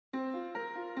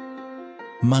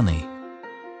money.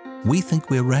 We think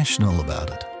we're rational about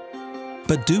it.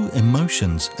 But do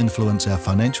emotions influence our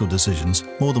financial decisions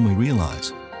more than we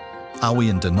realize? Are we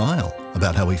in denial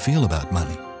about how we feel about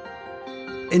money?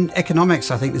 In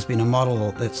economics, I think there's been a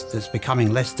model that's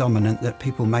becoming less dominant, that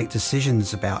people make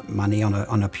decisions about money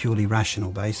on a purely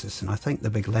rational basis. And I think the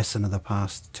big lesson of the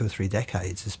past 2 or 3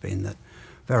 decades has been that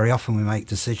very often we make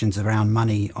decisions around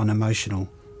money on emotional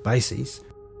bases.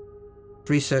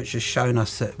 Research has shown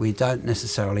us that we don't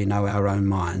necessarily know our own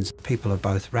minds. People are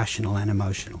both rational and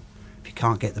emotional. If you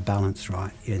can't get the balance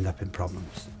right, you end up in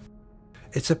problems.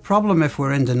 It's a problem if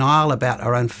we're in denial about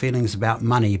our own feelings about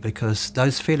money, because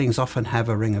those feelings often have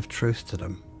a ring of truth to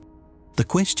them. The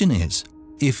question is,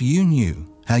 if you knew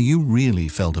how you really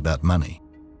felt about money,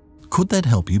 could that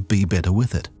help you be better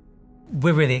with it?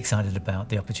 We're really excited about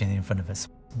the opportunity in front of us.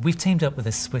 We've teamed up with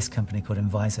a Swiss company called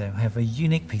Enviso, who have a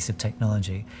unique piece of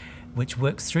technology which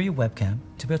works through your webcam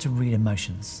to be able to read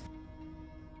emotions.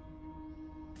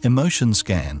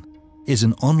 EmotionScan is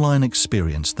an online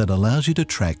experience that allows you to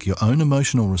track your own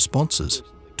emotional responses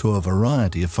to a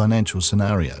variety of financial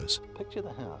scenarios. Picture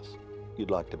the house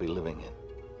you'd like to be living in.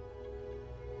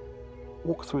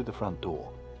 Walk through the front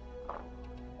door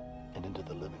and into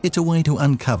the living room. It's a way to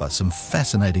uncover some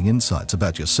fascinating insights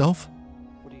about yourself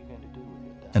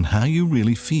and how you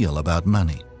really feel about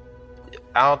money.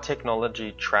 Our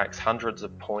technology tracks hundreds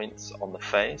of points on the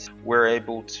face. We're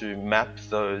able to map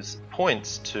those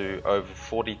points to over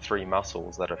 43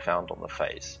 muscles that are found on the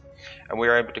face. And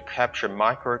we're able to capture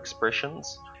micro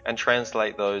expressions and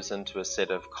translate those into a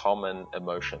set of common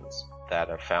emotions that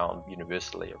are found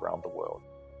universally around the world.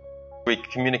 We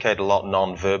communicate a lot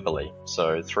non-verbally,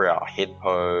 so through our head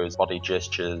pose, body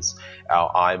gestures,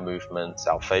 our eye movements,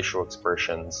 our facial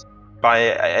expressions. By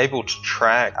able to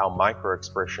track our micro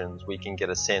expressions, we can get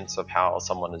a sense of how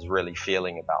someone is really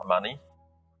feeling about money.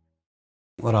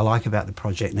 What I like about the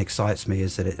project and excites me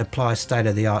is that it applies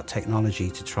state-of-the-art technology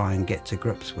to try and get to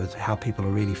grips with how people are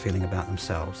really feeling about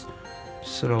themselves.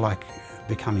 Sort of like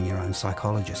becoming your own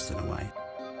psychologist in a way.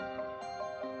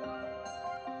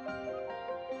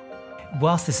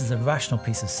 Whilst this is a rational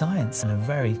piece of science and a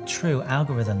very true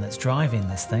algorithm that's driving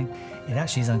this thing, it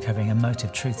actually is uncovering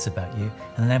emotive truths about you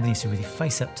and enabling you to really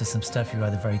face up to some stuff you're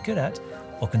either very good at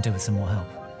or can do with some more help.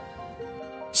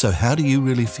 So how do you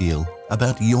really feel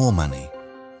about your money?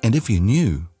 And if you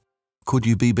knew, could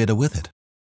you be better with it?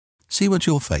 See what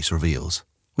your face reveals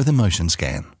with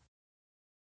EmotionScan.